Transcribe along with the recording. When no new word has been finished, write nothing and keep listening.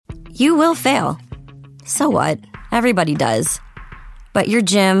You will fail. So what? Everybody does. But your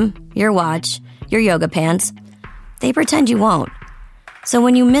gym, your watch, your yoga pants, they pretend you won't. So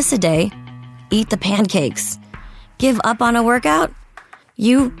when you miss a day, eat the pancakes. Give up on a workout?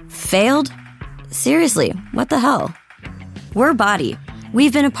 You failed? Seriously, what the hell? We're Body.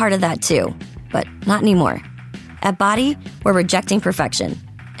 We've been a part of that too, but not anymore. At Body, we're rejecting perfection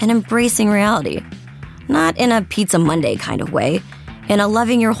and embracing reality. Not in a Pizza Monday kind of way, in a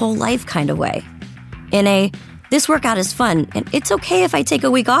loving your whole life kind of way. In a, this workout is fun and it's okay if I take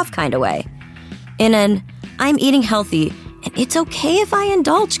a week off kind of way. In an, I'm eating healthy and it's okay if I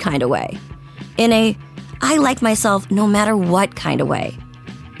indulge kind of way. In a, I like myself no matter what kind of way.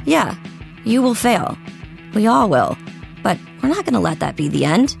 Yeah, you will fail. We all will. But we're not going to let that be the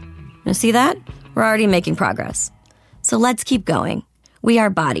end. You see that? We're already making progress. So let's keep going. We are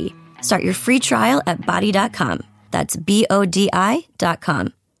Body. Start your free trial at body.com. That's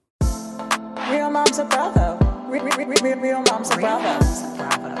BODI.com. Real moms are Bravo. Real moms are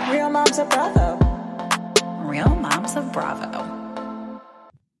Bravo. Real moms are Bravo. Real moms of Bravo.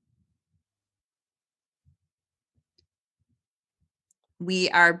 We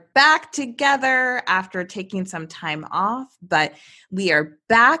are back together after taking some time off, but we are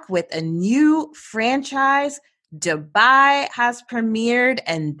back with a new franchise. Dubai has premiered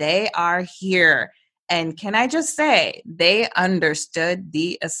and they are here. And can I just say, they understood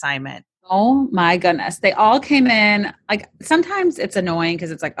the assignment. Oh my goodness. They all came in. Like sometimes it's annoying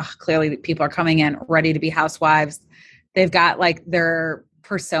because it's like, oh, clearly people are coming in ready to be housewives. They've got like their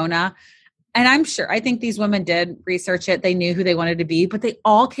persona. And I think these women did research it. They knew who they wanted to be, but they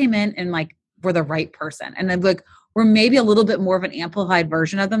all came in and like were the right person. And then like were maybe a little bit more of an amplified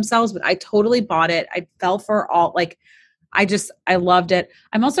version of themselves, but I totally bought it. I fell for all, like, I loved it.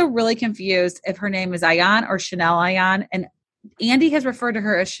 I'm also really confused if her name is Ayan or Chanel Ayan. And Andy has referred to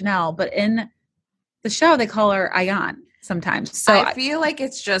her as Chanel, but in the show they call her Ayan sometimes. So I feel like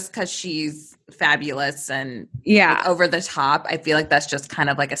it's just because she's fabulous and like over the top. I feel like that's just kind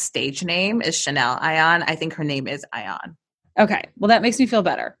of like a stage name is Chanel Ayan. I think her name is Ayan. Okay. Well, that makes me feel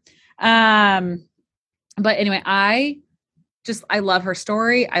better. But anyway, I love her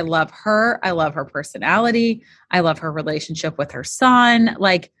story. I love her. I love her personality. I love her relationship with her son.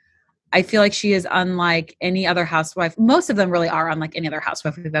 Like, I feel like she is unlike any other housewife. Most of them really are unlike any other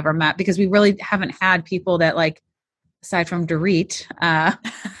housewife we've ever met because we really haven't had people that like, aside from Dorit,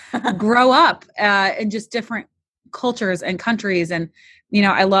 grow up in just different cultures and countries. And, you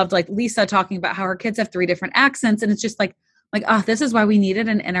know, I loved like Lisa talking about how her kids have 3 different accents. And it's just like, oh, this is why we needed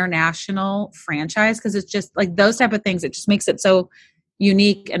an international franchise. Cause it's just like those type of things. It just makes it so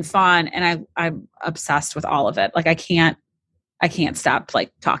unique and fun. And I'm obsessed with all of it. Like I can't stop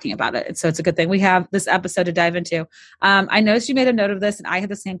like talking about it. And so it's a good thing we have this episode to dive into. I noticed you made a note of this and I had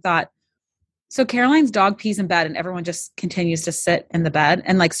the same thought. So Caroline's dog pees in bed and everyone just continues to sit in the bed.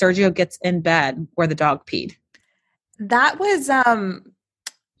 And like Sergio gets in bed where the dog peed. That was,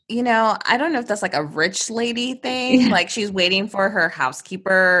 you know, I don't know if that's like a rich lady thing. Like she's waiting for her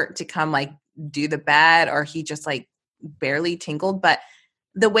housekeeper to come like do the bed or he just like barely tinkled. But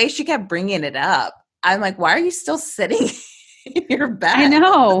the way she kept bringing it up, I'm like, why are you still sitting in your bed? I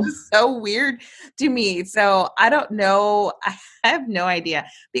know. This is so weird to me. So I don't know. I have no idea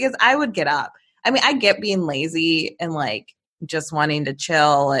because I would get up. I mean, I get being lazy and like just wanting to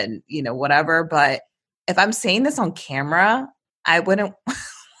chill and, you know, whatever. But if I'm saying this on camera, I wouldn't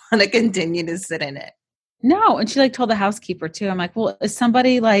want to continue to sit in it. No. And she like told the housekeeper too. I'm like, well, is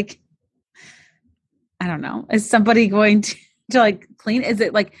somebody like, I don't know. Is somebody going to like clean? Is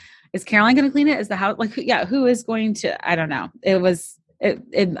it like, is Caroline going to clean it? Is the house like, who is going to, I don't know.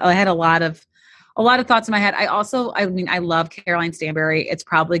 I had a lot of thoughts in my head. I love Caroline Stanbury. It's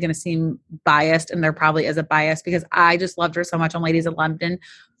probably going to seem biased and there probably is a bias because I just loved her so much on Ladies of London.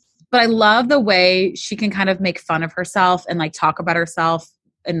 But I love the way she can kind of make fun of herself and like talk about herself.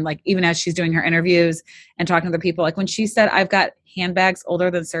 And like, even as she's doing her interviews and talking to the people, like when she said, I've got handbags older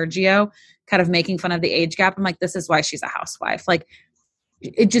than Sergio, kind of making fun of the age gap. I'm like, this is why she's a housewife. Like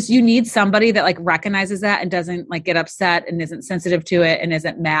it just, you need somebody that like recognizes that and doesn't like get upset and isn't sensitive to it and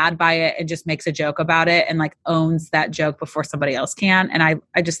isn't mad by it and just makes a joke about it and like owns that joke before somebody else can. And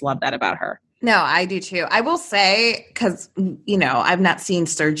I just love that about her. No, I do too. I will say, because, you know, I've not seen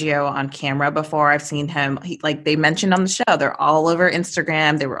Sergio on camera before. I've seen him, like they mentioned on the show, they're all over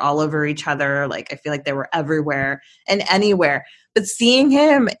Instagram. They were all over each other. Like, I feel like they were everywhere and anywhere. But seeing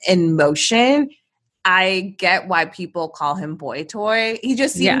him in motion, I get why people call him boy toy. He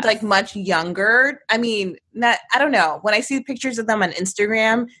just seemed like much younger. I mean, I don't know. When I see pictures of them on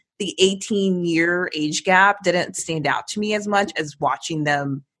Instagram, the 18-year age gap didn't stand out to me as much as watching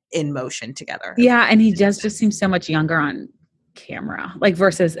them in motion together. Yeah. And he just seems so much younger on camera, like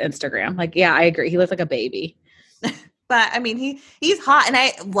versus Instagram. Like, yeah, I agree. He looks like a baby. But I mean, he's hot.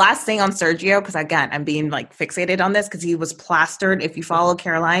 And last thing on Sergio, because again, I'm being like fixated on this because he was plastered. If you follow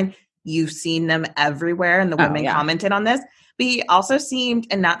Caroline, you've seen them everywhere, and the women commented on this. But he also seemed,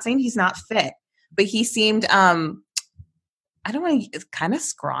 and not saying he's not fit, but he seemed, I don't want to, kind of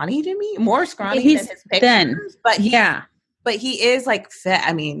scrawny to me, more scrawny he's than his pictures. Thin. But he is like fit.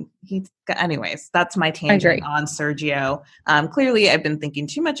 I mean, anyways, that's my tangent on Sergio. Clearly, I've been thinking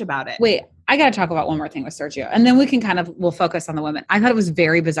too much about it. Wait, I got to talk about one more thing with Sergio, and then we'll focus on the women. I thought it was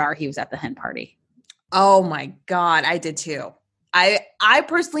very bizarre he was at the hen party. Oh my God, I did too. I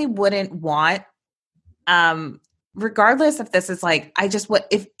personally wouldn't want, regardless if this is like,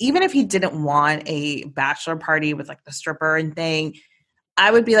 even if he didn't want a bachelor party with like the stripper and thing,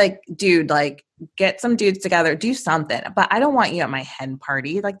 I would be like, dude, like get some dudes together, do something. But I don't want you at my hen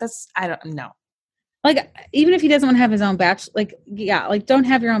party. Like I don't know. Like, even if he doesn't want to have his own don't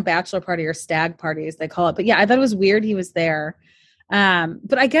have your own bachelor party or stag party, as they call it. But yeah, I thought it was weird he was there.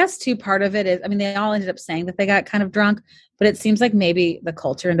 But I guess too, part of it is, I mean, they all ended up saying that they got kind of drunk, but it seems like maybe the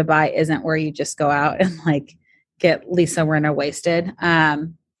culture in Dubai isn't where you just go out and like get Lisa Rinna wasted.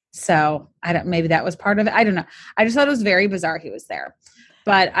 So maybe that was part of it. I don't know. I just thought it was very bizarre he was there.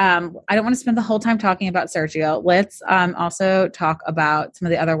 But I don't want to spend the whole time talking about Sergio. Let's also talk about some of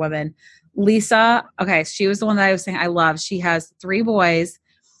the other women. Lisa, okay, she was the one that I was saying I love. She has 3 boys.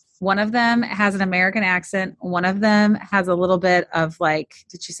 One of them has an American accent. One of them has a little bit of like,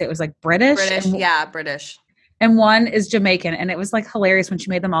 did she say it was like British? British. And one is Jamaican. And it was like hilarious when she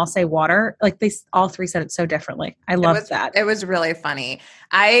made them all say water. Like they all 3 said it so differently. I loved that. It was really funny.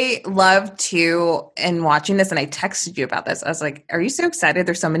 I loved too, in watching this, and I texted you about this. I was like, are you so excited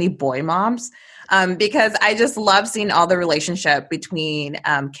there's so many boy moms? Because I just love seeing all the relationship between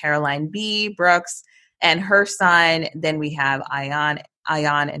Caroline B. Brooks and her son. Then we have Ayan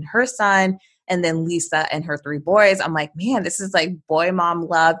and her son, and then Lisa and her 3 boys. I'm like, man, this is like boy mom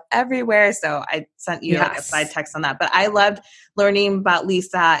love everywhere. So I sent you like a side text on that. But I loved learning about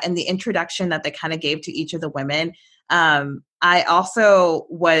Lisa and the introduction that they kind of gave to each of the women. I also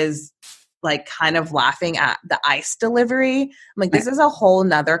was like kind of laughing at the ice delivery. I'm like, this is a whole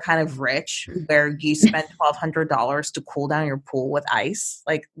nother kind of rich where you spend $1,200 to cool down your pool with ice.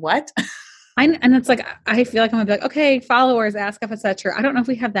 Like what? And it's like, I feel like I'm gonna be like, okay, followers, ask if it's that true. I don't know if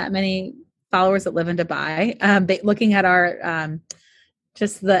we have that many followers that live in Dubai. Looking at our,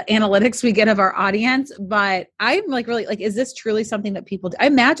 just the analytics we get of our audience, but I'm like, really like, is this truly something that people do? I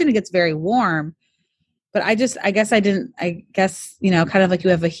imagine it gets very warm, but I guess, you know, kind of like you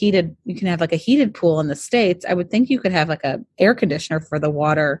can have like a heated pool in the States. I would think you could have like a air conditioner for the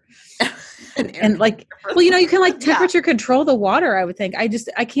water. And like, well, you know, you can like temperature control the water. I would think. I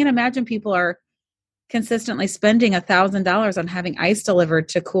can't imagine people are consistently spending $1,000 on having ice delivered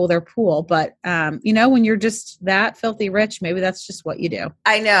to cool their pool. But, you know, when you're just that filthy rich, maybe that's just what you do.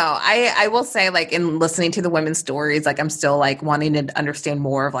 I know. I will say, like, in listening to the women's stories, like I'm still like wanting to understand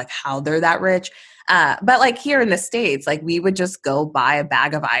more of like how they're that rich. But like here in the States, like we would just go buy a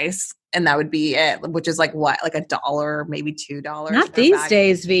bag of ice and that would be it, which is like what, like $1, maybe $2. Not these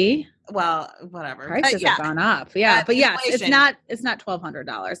days, V. Well, whatever. Prices have gone up. Yeah. But yeah, it's not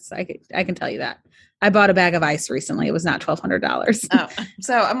 $1,200. I can tell you that. I bought a bag of ice recently. It was not $1,200. Oh,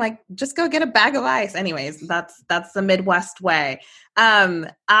 so I'm like, just go get a bag of ice. Anyways, that's the Midwest way.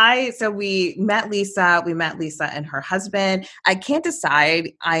 So we met Lisa and her husband. I can't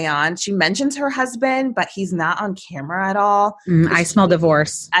decide. Ayan, she mentions her husband, but he's not on camera at all. I smell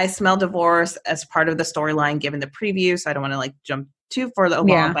divorce. I smell divorce as part of the storyline given the preview. So I don't want to like jump too further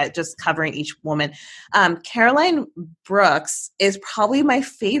along, but just covering each woman. Caroline Brooks is probably my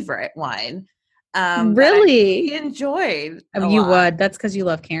favorite one. Really I enjoyed. You would. That's because you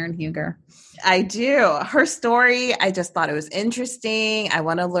love Karen Huger. I do. Her story, I just thought it was interesting. I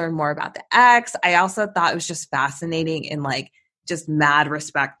want to learn more about the ex. I also thought it was just fascinating and like just mad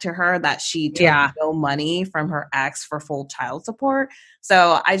respect to her that she took no money from her ex for full child support.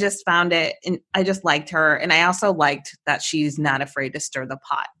 So I just found it, and I just liked her. And I also liked that she's not afraid to stir the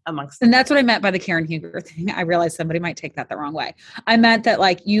pot amongst them. And that's what I meant by the Karen Huger thing. I realized somebody might take that the wrong way. I meant that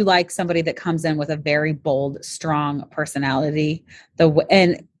like you like somebody that comes in with a very bold, strong personality.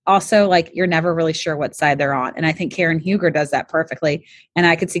 And also like you're never really sure what side they're on. And I think Karen Huger does that perfectly. And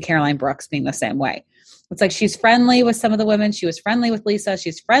I could see Caroline Brooks being the same way. It's like she's friendly with some of the women. She was friendly with Lisa.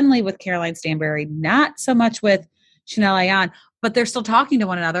 She's friendly with Caroline Stanbury, not so much with Chanel Ayan, but they're still talking to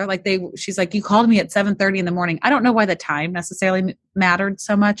one another. Like she's like, you called me at 7:30 in the morning. I don't know why the time necessarily mattered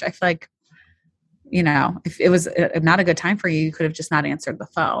so much. I feel like you know, if it was not a good time for you, you could have just not answered the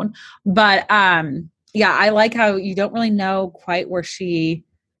phone. But yeah, I like how you don't really know quite where she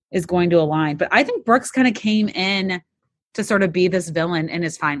is going to align. But I think Brooks kind of came in to sort of be this villain and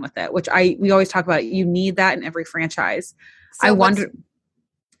is fine with it, which we always talk about. You need that in every franchise. So I wonder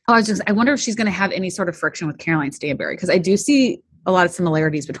if she's going to have any sort of friction with Caroline Stanbury, because I do see a lot of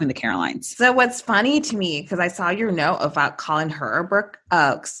similarities between the Carolines. So what's funny to me, because I saw your note about calling her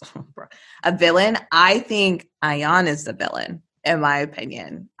a villain. I think Ayan is the villain, in my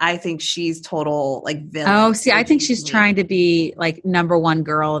opinion. I think she's total like villain. Oh, see, I think she's trying to be like number one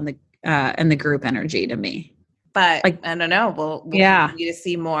girl in the group energy to me. But like, I don't know. We'll yeah, need to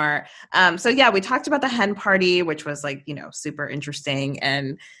see more. So yeah, we talked about the hen party, which was like, you know, super interesting.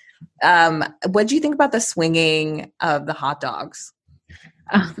 And what do you think about the swinging of the hot dogs?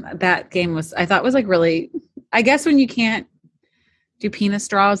 That game I thought was like really, I guess when you can't do penis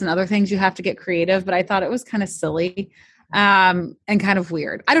straws and other things, you have to get creative, but I thought it was kind of silly and kind of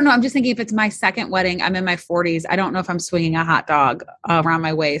weird. I don't know. I'm just thinking if it's my second wedding, I'm in my 40s. I don't know if I'm swinging a hot dog around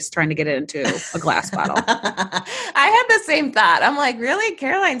my waist, trying to get it into a glass bottle. I had the same thought. I'm like, really?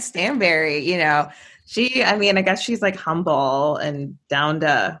 Caroline Stanbury, you know, I guess she's like humble and down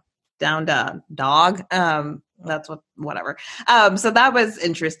to dog. That's whatever. So that was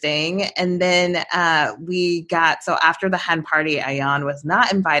interesting. And then so after the hen party, Ayan was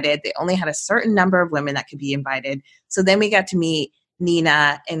not invited. They only had a certain number of women that could be invited. So then we got to meet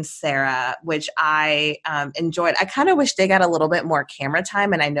Nina and Sarah, which I enjoyed. I kind of wish they got a little bit more camera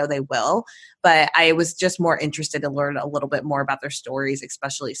time, and I know they will, but I was just more interested to learn a little bit more about their stories,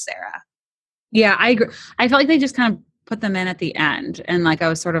 especially Sarah. Yeah, I agree. I felt like they just kind of put them in at the end. And like, I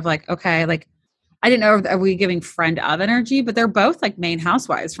was sort of like, okay, like, I didn't know, are we giving friend of energy? But they're both like main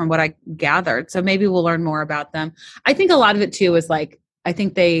housewives from what I gathered. So maybe we'll learn more about them. I think a lot of it too is like, I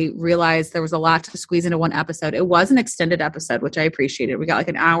think they realized there was a lot to squeeze into one episode. It was an extended episode, which I appreciated. We got like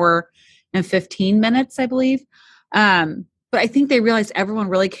an hour and 15 minutes, I believe. But I think they realized everyone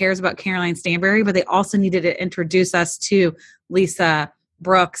really cares about Caroline Stanbury, but they also needed to introduce us to Lisa,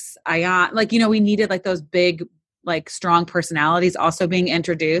 Brooks, Ayan. Like, you know, we needed like those big, like strong personalities also being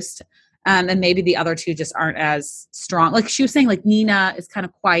introduced. And maybe the other two just aren't as strong. Like she was saying, like Nina is kind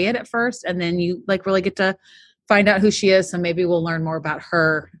of quiet at first, and then you like really get to find out who she is. So maybe we'll learn more about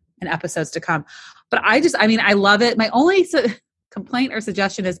her in episodes to come. But I love it. My only complaint or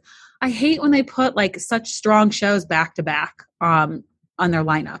suggestion is I hate when they put like such strong shows back to back on their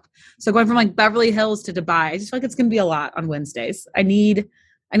lineup. So going from like Beverly Hills to Dubai, I just feel like it's going to be a lot on Wednesdays. I need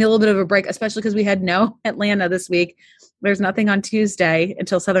a little bit of a break, especially because we had no Atlanta this week. There's nothing on Tuesday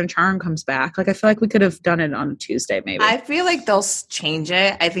until Southern Charm comes back. Like, I feel like we could have done it on a Tuesday, maybe. I feel like they'll change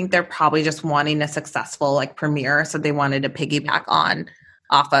it. I think they're probably just wanting a successful like premiere. So they wanted to piggyback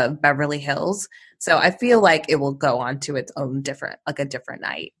off of Beverly Hills. So I feel like it will go on to its own different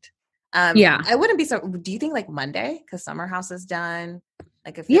night. Yeah. I wouldn't be do you think like Monday? Because Summer House is done.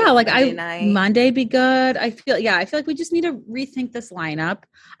 Like Monday be good. I feel like we just need to rethink this lineup.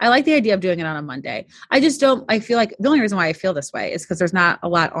 I like the idea of doing it on a Monday. I feel like the only reason why I feel this way is because there's not a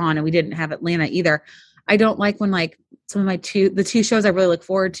lot on, and we didn't have Atlanta either. I don't like when like some of the two shows I really look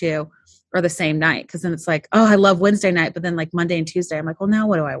forward to are the same night, because then it's like, oh, I love Wednesday night, but then like Monday and Tuesday, I'm like, well, now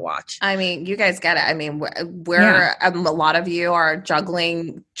what do I watch? I mean, you guys get it. I mean, a lot of you are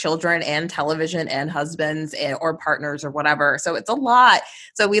juggling children and television and husbands or partners or whatever. So it's a lot.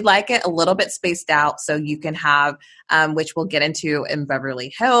 So we like it a little bit spaced out so you can have, which we'll get into in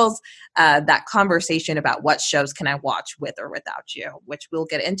Beverly Hills, that conversation about what shows can I watch with or without you, which we'll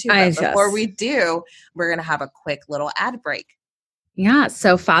get into. But before we do, we're going to have a quick little ad break. Yeah.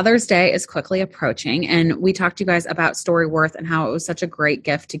 So Father's Day is quickly approaching, and we talked to you guys about Storyworth and how it was such a great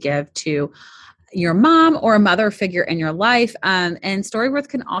gift to give to your mom or a mother figure in your life. And Storyworth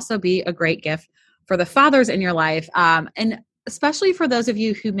can also be a great gift for the fathers in your life. And especially for those of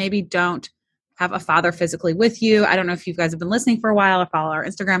you who maybe don't have a father physically with you. I don't know if you guys have been listening for a while or follow our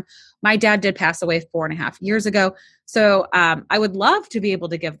Instagram. My dad did pass away 4.5 years ago. So I would love to be able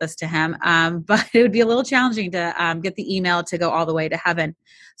to give this to him, but it would be a little challenging to get the email to go all the way to heaven.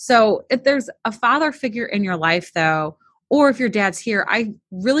 So if there's a father figure in your life, though, or if your dad's here, I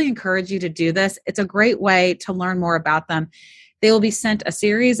really encourage you to do this. It's a great way to learn more about them. They will be sent a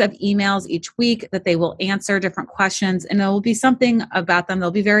series of emails each week that they will answer different questions, and it will be something about them.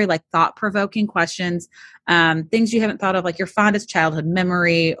 They'll be very like thought-provoking questions, things you haven't thought of, like your fondest childhood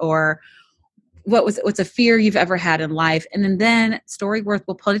memory, or what's a fear you've ever had in life. And then Storyworth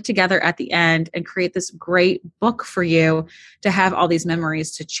will put it together at the end and create this great book for you to have all these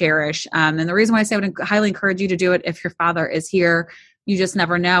memories to cherish. And the reason why I say I would highly encourage you to do it if your father is here, you just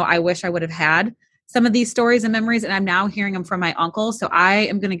never know. I wish I would have had some of these stories and memories, and I'm now hearing them from my uncle. So I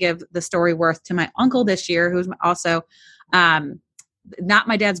am going to give the story worth to my uncle this year, who's also not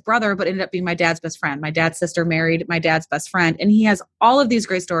my dad's brother, but ended up being my dad's best friend. My dad's sister married my dad's best friend, and he has all of these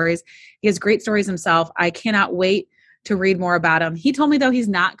great stories. He has great stories himself. I cannot wait to read more about him. He told me, though, he's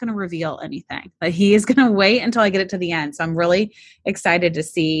not going to reveal anything, but he is going to wait until I get it to the end. So I'm really excited to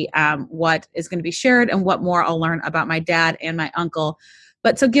see what is going to be shared and what more I'll learn about my dad and my uncle.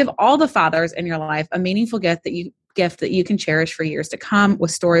 But so give all the fathers in your life a meaningful gift that you can cherish for years to come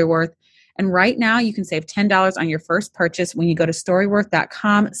with Storyworth. And right now you can save $10 on your first purchase when you go to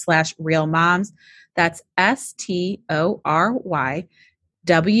storyworth.com/realmoms. That's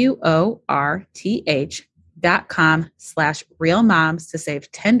STORYWORTH.com/realmoms to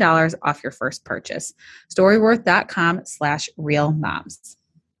save $10 off your first purchase. Storyworth.com/realmoms.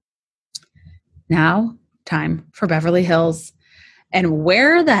 Now, time for Beverly Hills. And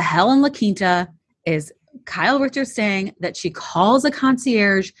where the hell in La Quinta is Kyle Richards saying that she calls a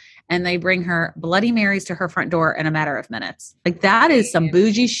concierge and they bring her Bloody Marys to her front door in a matter of minutes? Like, that is some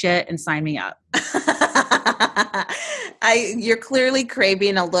bougie shit, and sign me up. You're clearly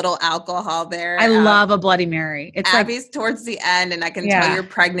craving a little alcohol there. I love a Bloody Mary. It's Abby's towards the end, and I can tell your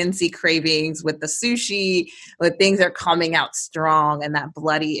pregnancy cravings with the sushi, with things are coming out strong, and that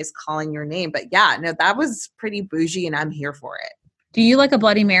bloody is calling your name. But yeah, no, that was pretty bougie, and I'm here for it. Do you like a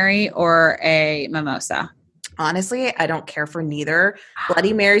Bloody Mary or a mimosa? Honestly, I don't care for neither.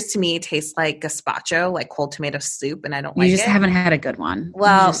 Bloody Marys to me taste like gazpacho, like cold tomato soup, and I don't like it. You just haven't had a good one.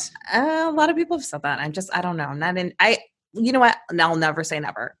 Well, a lot of people have said that. I don't know. I'm not in. You know what? I'll never say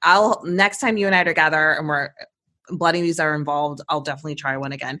never. Next time you and I are together and we're Bloody Marys are involved, I'll definitely try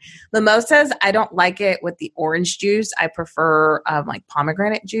one again. Mimosas, I don't like it with the orange juice. I prefer like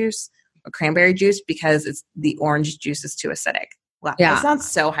pomegranate juice or cranberry juice because the orange juice is too acidic. Wow, yeah. That sounds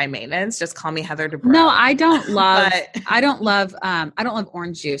so high maintenance. Just call me Heather Dubrow. No, I don't love. I don't love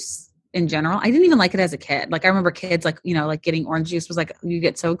orange juice in general. I didn't even like it as a kid. Like, I remember kids like getting orange juice was like, you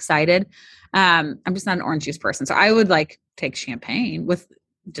get so excited. I'm just not an orange juice person, so I would like take champagne with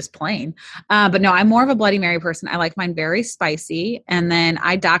just plain. But no, I'm more of a Bloody Mary person. I like mine very spicy, and then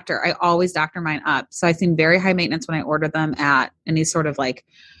I always doctor mine up. So I seem very high maintenance when I order them at any sort of like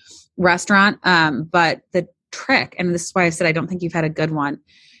restaurant. But the trick, and this is why I said I don't think you've had a good one,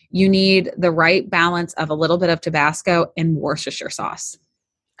 you need the right balance of a little bit of Tabasco and Worcestershire sauce.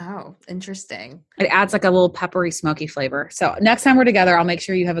 Oh, interesting. It adds like a little peppery, smoky flavor. So next time we're together, I'll make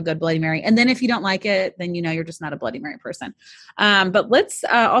sure you have a good Bloody Mary. And then if you don't like it, then you're just not a Bloody Mary person. But let's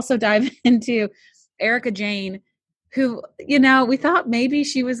also dive into Erika Jayne, who, we thought maybe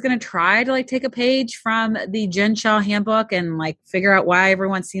she was going to try to like take a page from the Jen Shah handbook and like figure out why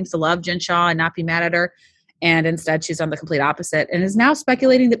everyone seems to love Jen Shah and not be mad at her. And instead she's done the complete opposite and is now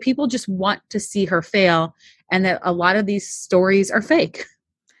speculating that people just want to see her fail and that a lot of these stories are fake.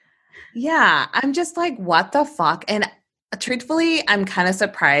 Yeah, I'm just like, what the fuck? And truthfully, I'm kind of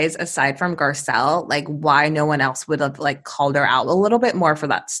surprised, aside from Garcelle, like why no one else would have like called her out a little bit more for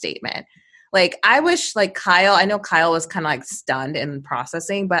that statement. Like, I wish like Kyle, I know Kyle was kind of like stunned in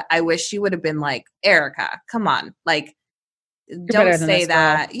processing, but I wish she would have been like, Erika, come on, like, don't say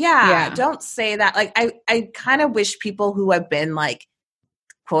that. Yeah, don't say that. Like, I kind of wish people who have been like,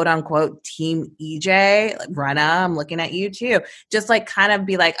 quote unquote, team EJ, like, Brenna, I'm looking at you too, just like kind of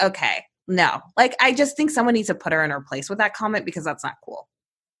be like, okay, no. Like, I just think someone needs to put her in her place with that comment because that's not cool.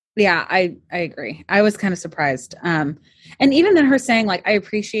 Yeah, I agree. I was kind of surprised. And even then her saying like, I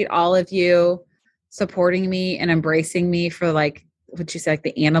appreciate all of you supporting me and embracing me for like, what she said, like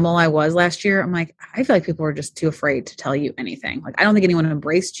the animal I was last year. I'm like, I feel like people were just too afraid to tell you anything. Like, I don't think anyone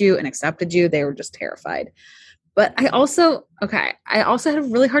embraced you and accepted you. They were just terrified. But I also had a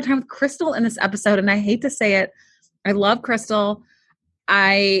really hard time with Crystal in this episode. And I hate to say it. I love Crystal.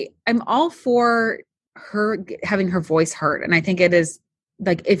 I'm all for her having her voice heard. And I think it is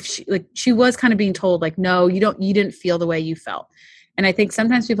like, if she was kind of being told like, no, you didn't feel the way you felt. And I think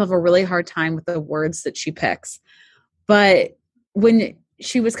sometimes people have a really hard time with the words that she picks. But when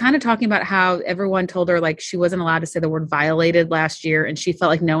she was kind of talking about how everyone told her like she wasn't allowed to say the word violated last year, and she felt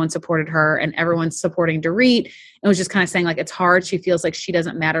like no one supported her and everyone's supporting Dorit, and was just kind of saying like it's hard. She feels like she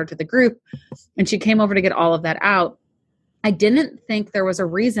doesn't matter to the group, and she came over to get all of that out. I didn't think there was a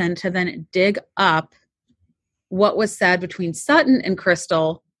reason to then dig up what was said between Sutton and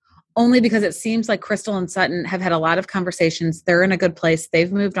Crystal, only because it seems like Crystal and Sutton have had a lot of conversations. They're in a good place.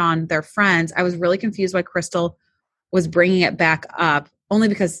 They've moved on. They're friends. I was really confused why Crystal was bringing it back up, only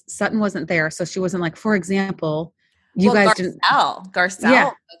because Sutton wasn't there. So she wasn't like, for example, You guys didn't. Garcelle Yeah.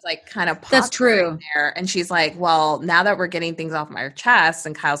 was like kind of That's true. there. And she's like, well, now that we're getting things off my chest,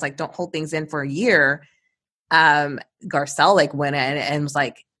 and Kyle's like, don't hold things in for a year. Garcelle like went in and was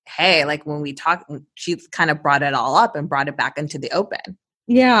like, hey, like when we talked, she kind of brought it all up and brought it back into the open.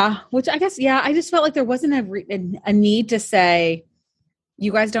 Yeah. Which I guess, I just felt like there wasn't a need to say,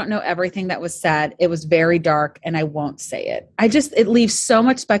 you guys don't know everything that was said. It was very dark and I won't say it. It leaves so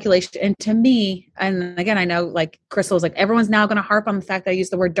much speculation. And to me, and again, I know like Crystal was like, everyone's now going to harp on the fact that I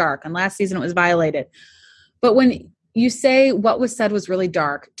used the word dark and last season it was violated. But when you say what was said was really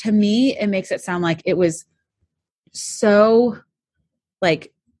dark, to me, it makes it sound like it was so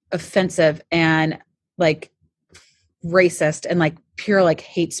like offensive and like racist and like pure like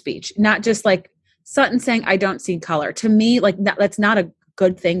hate speech, not just like Sutton saying, I don't see color. To me, like that's not a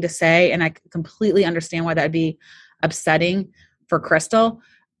good thing to say. And I completely understand why that would be upsetting for Crystal.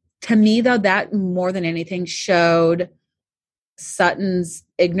 To me, though, that more than anything showed Sutton's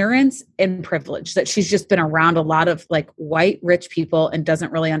ignorance and privilege, that she's just been around a lot of like white, rich people and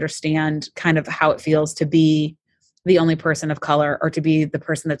doesn't really understand kind of how it feels to be the only person of color or to be the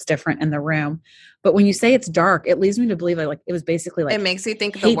person that's different in the room. But when you say it's dark, it leads me to believe like it was basically like it makes you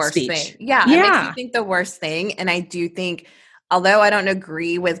think the worst thing. Yeah. It makes you think the worst thing. And I do think, although I don't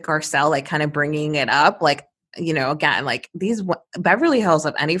agree with Garcelle, like kind of bringing it up, like, you know, again, like these Beverly Hills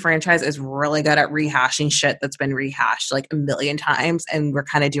of any franchise is really good at rehashing shit that's been rehashed like a million times. And we're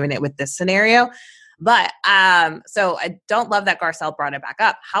kind of doing it with this scenario. But so I don't love that Garcelle brought it back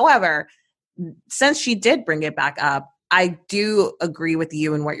up. However, since she did bring it back up, I do agree with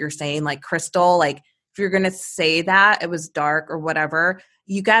you in what you're saying. Like Crystal, like if you're going to say that it was dark or whatever,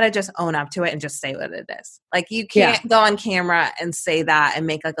 you got to just own up to it and just say what it is. Like you can't go on camera and say that and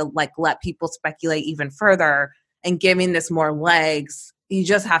make let people speculate even further and giving this more legs. You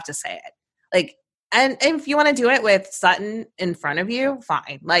just have to say it. Like, and if you want to do it with Sutton in front of you,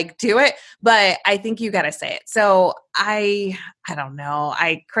 fine, like do it. But I think you got to say it. So I don't know.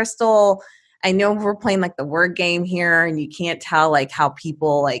 Crystal, I know we're playing like the word game here and you can't tell like how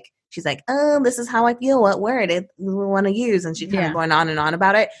people like, she's like, oh, this is how I feel. What word we want to use? And she's kind of going on and on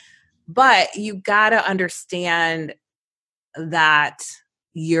about it. But you got to understand that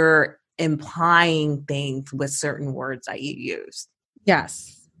you're implying things with certain words that you use.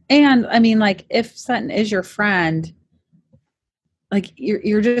 Yes. And I mean, like if Sutton is your friend, like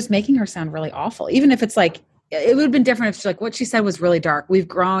you're just making her sound really awful. Even if it's like, it would have been different if she's like, what she said was really dark. We've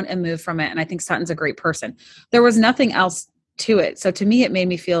grown and moved from it. And I think Sutton's a great person. There was nothing else to it. So to me, it made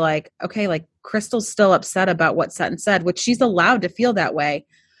me feel like, okay, like Crystal's still upset about what Sutton said, which she's allowed to feel that way.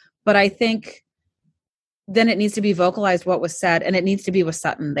 But I think then it needs to be vocalized what was said and it needs to be with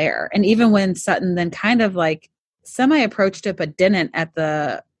Sutton there. And even when Sutton then kind of like semi-approached it, but didn't at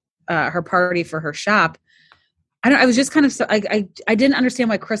the her party for her shop, I was just kind of, I didn't understand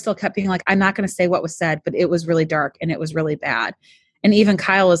why Crystal kept being like, I'm not going to say what was said, but it was really dark and it was really bad. And even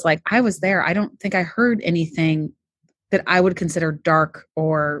Kyle was like, I was there. I don't think I heard anything that I would consider dark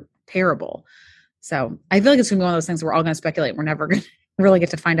or terrible. So I feel like it's going to be one of those things we're all going to speculate. We're never going to really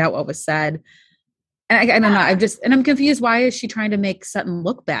get to find out what was said. And I don't know. I'm confused. Why is she trying to make Sutton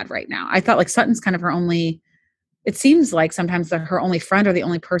look bad right now? I thought like Sutton's kind of her only, it seems like sometimes they're her only friend or the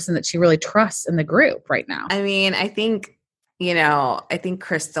only person that she really trusts in the group right now. I mean, I think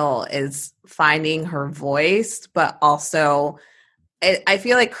Crystal is finding her voice, but also I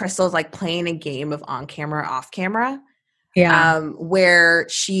feel like Crystal is like playing a game of on camera, off camera. Yeah. Where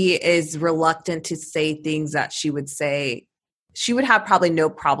she is reluctant to say things that she would say. She would have probably no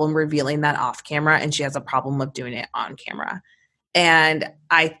problem revealing that off camera, and she has a problem of doing it on camera. And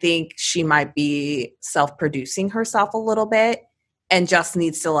I think she might be self-producing herself a little bit and just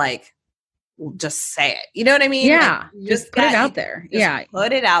needs to like, just say it. You know what I mean? Yeah. Like, just put it out there. Yeah.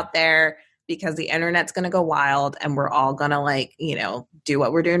 Put it out there because the internet's going to go wild and we're all going to like, you know, do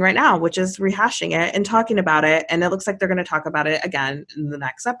what we're doing right now, which is rehashing it and talking about it. And it looks like they're going to talk about it again in the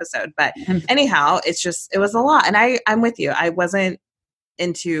next episode. But anyhow, it was a lot. And I'm with you. I wasn't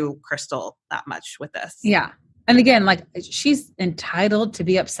into Crystal that much with this. Yeah. And again, like she's entitled to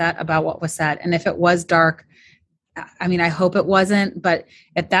be upset about what was said. And if it was dark, I mean, I hope it wasn't, but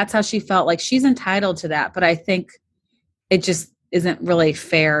if that's how she felt, like she's entitled to that. But I think it just isn't really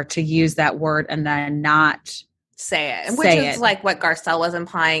fair to use that word and then not say it. Which is like what Garcelle was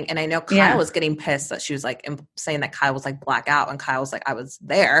implying. And I know Kyle was getting pissed that she was like saying that Kyle was like blackout and Kyle was like, I was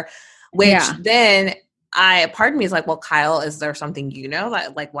there, which then part of me is like, well, Kyle, is there something, you know,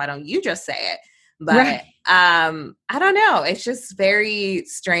 that like, why don't you just say it? But I don't know. It's just very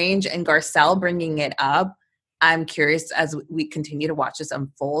strange. And Garcelle bringing it up I'm curious as we continue to watch this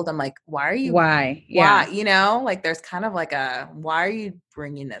unfold. I'm like, Why? why, Yeah. like there's kind of like why are you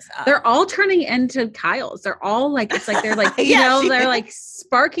bringing this up? They're all turning into Kyle's. They're all like, it's like, they're like, Yeah, they're like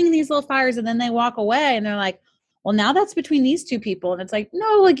sparking these little fires and then they walk away and they're like, well, now that's between these two people. And it's like,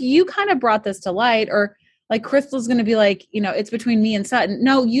 no, like you kind of brought this to light, or like Crystal's going to be like, it's between me and Sutton.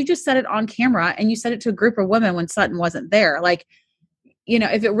 No, you just said it on camera and you said it to a group of women when Sutton wasn't there. Like,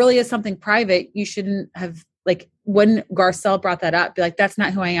 if it really is something private, you shouldn't have, like, when Garcelle brought that up, be like, that's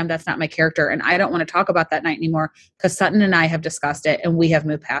not who I am. That's not my character. And I don't want to talk about that night anymore because Sutton and I have discussed it and we have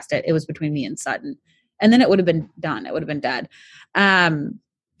moved past it. It was between me and Sutton. And then it would have been done. It would have been dead.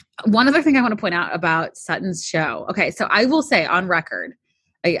 One other thing I want to point out about Sutton's show. Okay. So I will say on record,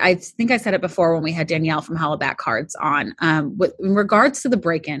 I think I said it before when we had Danielle from Hollaback Cards on, in regards to the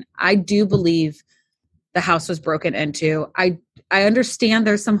break-in, I do believe the house was broken into. I understand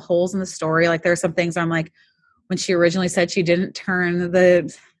there's some holes in the story. Like there are some things I'm like, when she originally said she didn't turn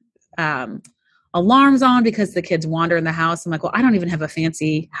the alarms on because the kids wander in the house. I'm like, well, I don't even have a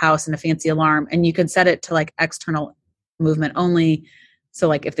fancy house and a fancy alarm. And you can set it to like external movement only. So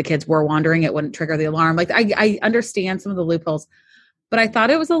like if the kids were wandering, it wouldn't trigger the alarm. Like I understand some of the loopholes, but I thought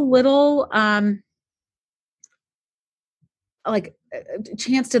it was a little like a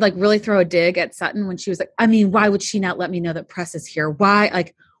chance to like really throw a dig at Sutton when she was like, I mean, why would she not let me know that press is here?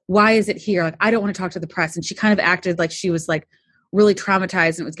 Why is it here? Like, I don't want to talk to the press. And she kind of acted like she was like really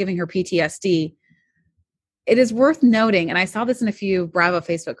traumatized and it was giving her PTSD. It is worth noting, and I saw this in a few Bravo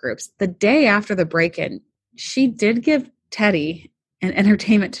Facebook groups, the day after the break-in, she did give Teddy and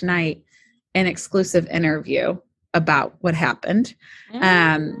Entertainment Tonight an exclusive interview about what happened.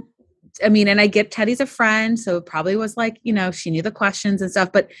 I mean, and I get Teddy's a friend, so it probably was like, she knew the questions and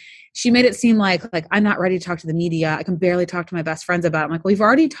stuff, but she made it seem like I'm not ready to talk to the media. I can barely talk to my best friends about it. I'm like, well, we've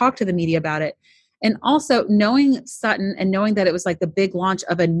already talked to the media about it. And also knowing Sutton and knowing that it was like the big launch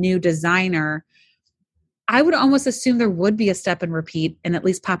of a new designer, I would almost assume there would be a step and repeat and at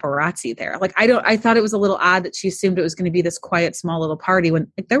least paparazzi there. Like, I thought it was a little odd that she assumed it was going to be this quiet, small little party when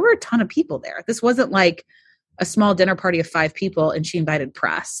there were a ton of people there. This wasn't like a small dinner party of 5 people and she invited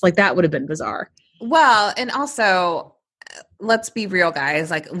press. Like that would have been bizarre. Well, and also let's be real, guys.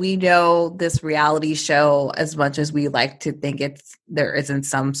 Like we know this reality show as much as we like to think there isn't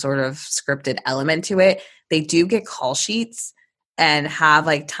some sort of scripted element to it. They do get call sheets and have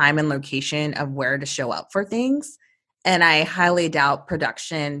like time and location of where to show up for things. And I highly doubt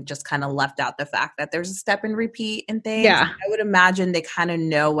production just kind of left out the fact that there's a step and repeat and things. Yeah. I would imagine they kind of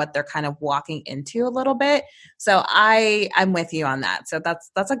know what they're kind of walking into a little bit. So I'm with you on that. So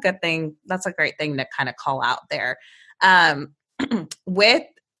that's a good thing. That's a great thing to kind of call out there. So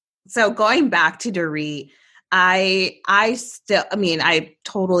going back to Dorit, I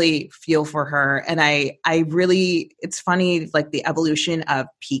totally feel for her. And I really, it's funny, like the evolution of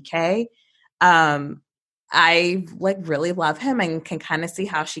PK. I like really love him and can kind of see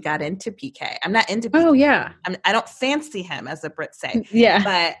how she got into PK. I'm not into PK. Oh yeah. I don't fancy him, as the Brits say. Yeah.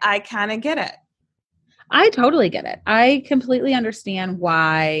 But I kind of get it. I totally get it. I completely understand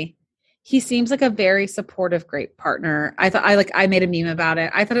why he seems like a very supportive, great partner. I made a meme about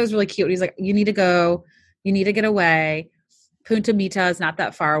it. I thought it was really cute. He's like, you need to go, you need to get away. Punta Mita is not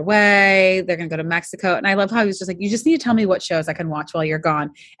that far away. They're going to go to Mexico. And I love how he's just like, you just need to tell me what shows I can watch while you're gone.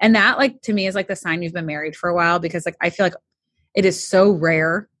 And that, like, to me is like the sign you've been married for a while, because like, I feel like it is so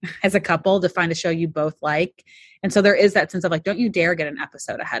rare as a couple to find a show you both like. And so there is that sense of like, don't you dare get an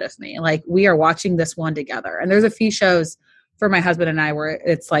episode ahead of me. Like we are watching this one together. And there's a few shows for my husband and I where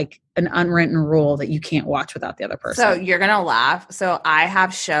it's like an unwritten rule that you can't watch without the other person. So you're going to laugh. So I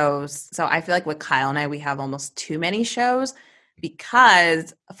have shows. So I feel like with Kyle and I, we have almost too many shows.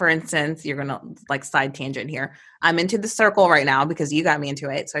 Because, for instance, you're going to like side tangent here. I'm into The Circle right now because you got me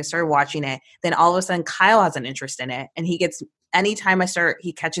into it. So I started watching it. Then all of a sudden Kyle has an interest in it. And anytime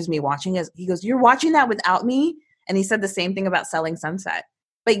he catches me watching it, he goes, you're watching that without me? And he said the same thing about Selling Sunset.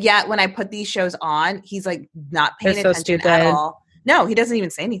 But yet when I put these shows on, he's like not paying attention at all. No, he doesn't even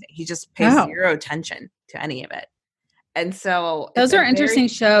say anything. He just pays zero attention to any of it. And so those are interesting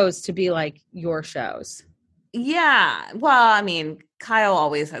shows to be like your shows. Yeah. Well, I mean, Kyle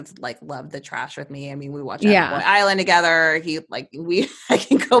always has like loved the trash with me. I mean, we watch Boy Island together. I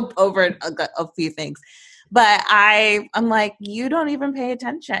can go over a few things, but I'm like, you don't even pay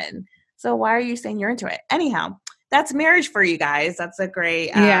attention. So why are you saying you're into it? Anyhow, that's marriage for you guys. That's a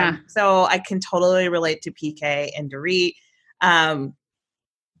great, so I can totally relate to PK and Dorit.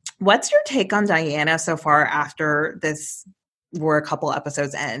 What's your take on Diana so far after this? We're a couple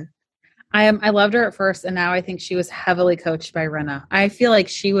episodes in. I loved her at first, and now I think she was heavily coached by Rinna. I feel like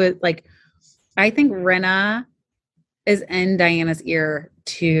she was like, I think Rinna is in Diana's ear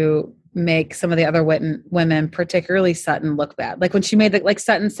to make some of the other women, particularly Sutton, look bad. Like when she made like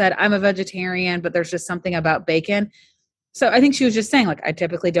Sutton said, I'm a vegetarian, but there's just something about bacon. So I think she was just saying, like, I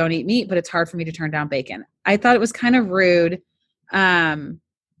typically don't eat meat, but it's hard for me to turn down bacon. I thought it was kind of rude.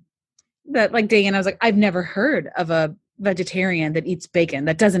 That like Diana was like, I've never heard of a vegetarian that eats bacon.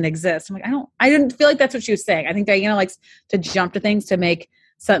 That doesn't exist. I'm like, I didn't feel like that's what she was saying. I think Diana likes to jump to things to make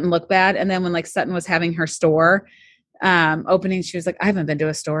Sutton look bad. And then when like Sutton was having her store opening, she was like, I haven't been to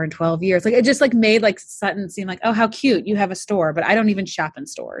a store in 12 years. Like it just like made like Sutton seem like, oh, how cute, you have a store, but I don't even shop in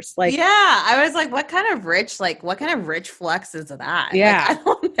stores. Like, yeah, I was like, what kind of rich flex is that? Yeah. Like, I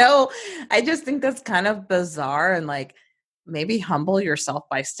don't know. I just think that's kind of bizarre, and like maybe humble yourself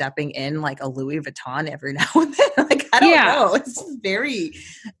by stepping in like a Louis Vuitton every now and then. Like, I don't know. It's just very,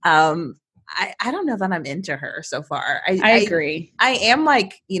 I don't know that I'm into her so far. I agree. I am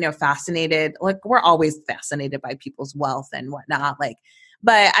like, fascinated. Like we're always fascinated by people's wealth and whatnot. Like,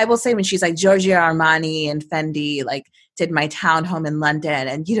 but I will say when she's like Giorgio Armani and Fendi, like did my townhome in London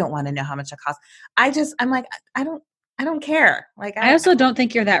and you don't want to know how much it costs. I'm like, I don't care. Like, I also don't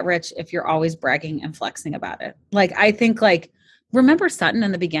think you're that rich if you're always bragging and flexing about it. Like, I think like, remember Sutton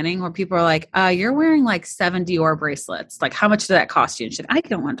in the beginning where people are like, you're wearing like 7 Dior bracelets. Like, how much did that cost you? And she's like, I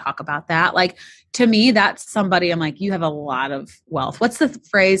don't want to talk about that. Like, to me, that's somebody I'm like, you have a lot of wealth. What's the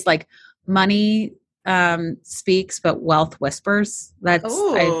phrase? Like, money speaks, but wealth whispers. That's,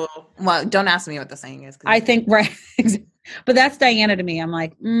 well, don't ask me what the saying is. I think, right. But that's Diana to me. I'm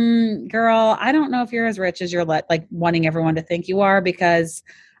like, girl, I don't know if you're as rich as you're like wanting everyone to think you are, because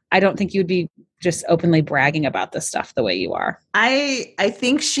I don't think you'd be just openly bragging about this stuff the way you are. I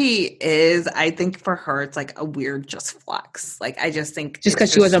think she is. I think for her, it's like a weird just flex. Like, I just think just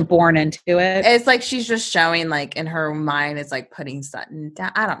because she wasn't born into it. It's like she's just showing like in her mind, it's like putting Sutton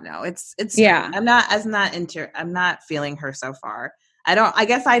down. I don't know. It's yeah. I'm not feeling her so far. I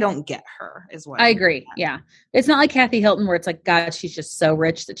guess I don't get her is what I agree. Yeah. It's not like Kathy Hilton where it's like, God, she's just so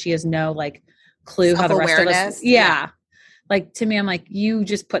rich that she has no like clue how the rest of us. Yeah. Like to me, I'm like, you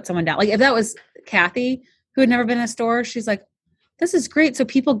just put someone down. Like if that was Kathy who had never been in a store, she's like, this is great. So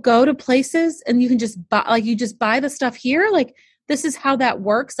people go to places and you can just buy, like you just buy the stuff here. Like this is how that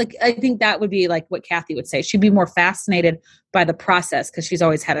works. Like, I think that would be like what Kathy would say. She'd be more fascinated by the process because she's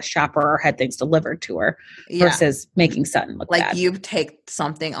always had a shopper or had things delivered to her versus making Sutton look like bad. You take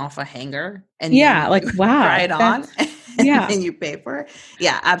something off a hanger and like, wow, try it on. Yeah. And you pay for it.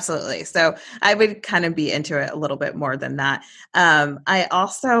 Yeah, absolutely. So I would kind of be into it a little bit more than that. I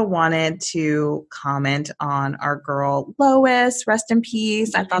also wanted to comment on our girl Lois, rest in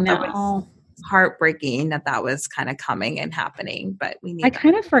peace. I thought that was heartbreaking that was kind of coming and happening, but I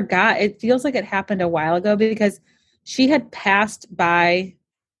kind of forgot. It feels like it happened a while ago because she had passed by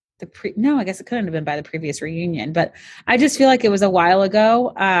I guess it couldn't have been by the previous reunion, but I just feel like it was a while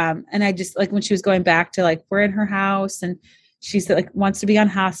ago. And I just like when she was going back to like, we're in her house and she's like, wants to be on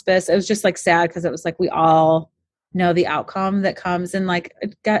hospice. It was just like sad because it was like, we all know the outcome that comes and like,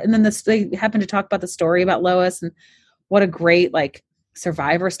 and then they happened to talk about the story about Lois and what a great like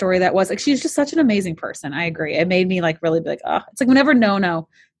survivor story that was. Like, she's just such an amazing person. I agree. It made me like really be like, oh, it's like whenever No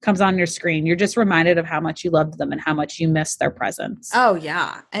comes on your screen, you're just reminded of how much you loved them and how much you miss their presence. Oh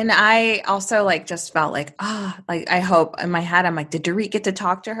yeah. And I also like just felt like, like I hope in my head, I'm like, did Dorit get to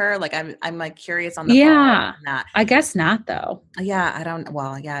talk to her? Like I'm like curious on the phone. Not. I guess not though. Yeah. I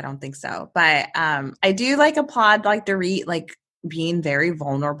don't think so. But I do like applaud like Dorit, like being very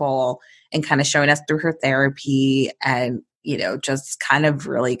vulnerable and kind of showing us through her therapy and, just kind of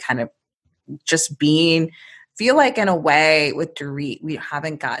really kind of just feel like in a way with Dorit, we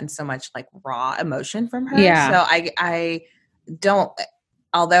haven't gotten so much like raw emotion from her. Yeah. So I don't,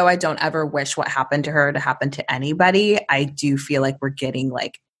 although I don't ever wish what happened to her to happen to anybody, I do feel like we're getting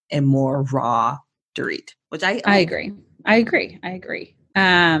like a more raw Dorit, which I agree. All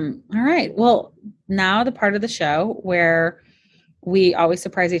right. Well, now the part of the show where we always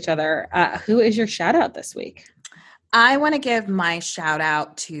surprise each other. Who is your shout out this week? I want to give my shout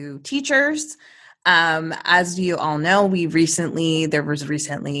out to teachers. As you all know, there was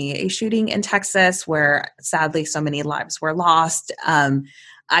recently a shooting in Texas where sadly so many lives were lost.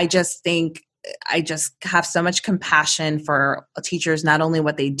 I just have so much compassion for teachers, not only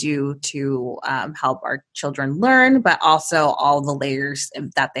what they do to help our children learn, but also all the layers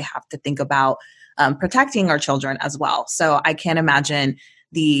that they have to think about protecting our children as well. So I can't imagine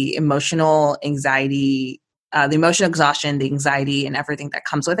the emotional anxiety, the emotional exhaustion, the anxiety, and everything that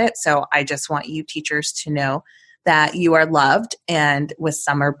comes with it. So I just want you teachers to know that you are loved. And with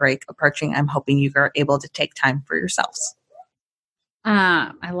summer break approaching, I'm hoping you are able to take time for yourselves.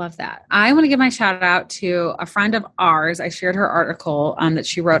 I love that. I want to give my shout out to a friend of ours. I shared her article that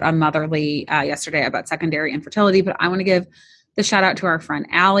she wrote on Motherly yesterday about secondary infertility, but I want to give the shout out to our friend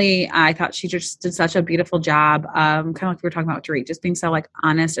Allie. I thought she just did such a beautiful job. Kind of like we were talking about Dorit, just being so like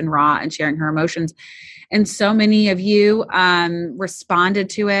honest and raw and sharing her emotions. And so many of you responded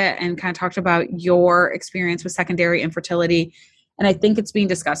to it and kind of talked about your experience with secondary infertility. And I think it's being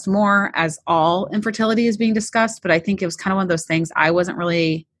discussed more as all infertility is being discussed. But I think it was kind of one of those things I wasn't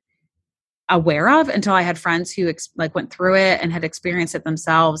really aware of until I had friends who went through it and had experienced it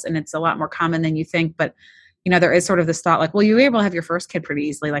themselves. And it's a lot more common than you think. But, there is sort of this thought like, well, you were able to have your first kid pretty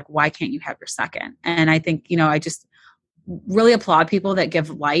easily. Like, why can't you have your second? And I think, I just really applaud people that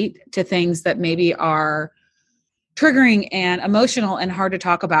give light to things that maybe are triggering and emotional and hard to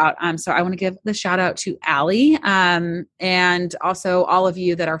talk about. So I want to give the shout out to Allie and also all of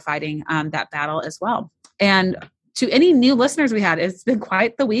you that are fighting that battle as well. And to any new listeners we had, it's been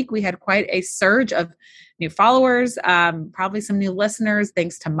quite the week. We had quite a surge of new followers, probably some new listeners,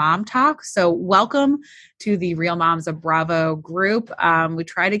 thanks to Mom Talk. So welcome to the Real Moms of Bravo group. We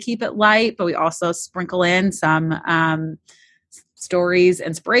try to keep it light, but we also sprinkle in some stories,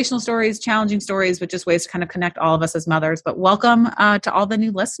 inspirational stories, challenging stories, but just ways to kind of connect all of us as mothers. But welcome to all the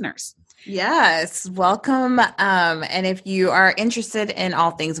new listeners. Yes, welcome. And if you are interested in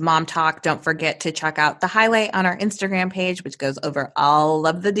all things Mom Talk, don't forget to check out the highlight on our Instagram page, which goes over all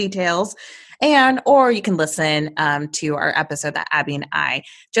of the details. Or you can listen to our episode that Abby and I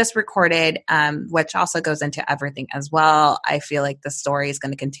just recorded, which also goes into everything as well. I feel like the story is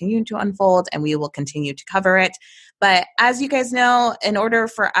going to continue to unfold and we will continue to cover it. But as you guys know, in order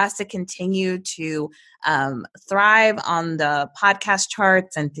for us to continue to thrive on the podcast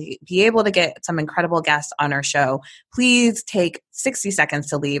charts and to be able to get some incredible guests on our show, please take 60 seconds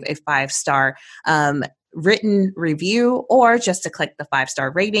to leave a 5-star written review or just to click the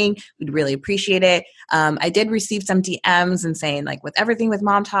 5-star rating. We'd really appreciate it. I did receive some DMs and saying like, with everything with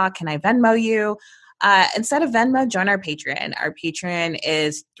Mom Talk, can I Venmo you? Instead of Venmo, join our Patreon. Our Patreon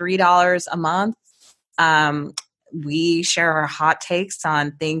is $3 a month. We share our hot takes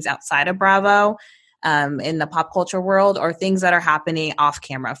on things outside of Bravo in the pop culture world or things that are happening off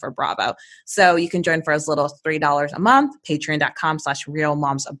camera for Bravo. So you can join for as little as $3 a month,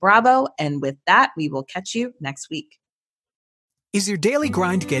 patreon.com/realmomsofbravo. And with that, we will catch you next week. Is your daily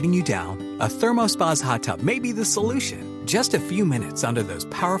grind getting you down? A ThermoSpa's hot tub may be the solution. Just a few minutes under those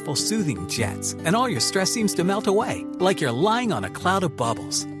powerful soothing jets, and all your stress seems to melt away, like you're lying on a cloud of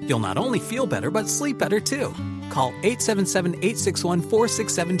bubbles. You'll not only feel better, but sleep better too. Call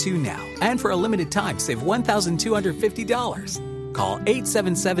 877-861-4672 now. And for a limited time, save $1,250. Call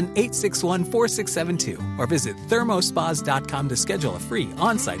 877-861-4672 or visit thermospas.com to schedule a free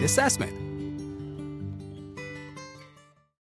on-site assessment.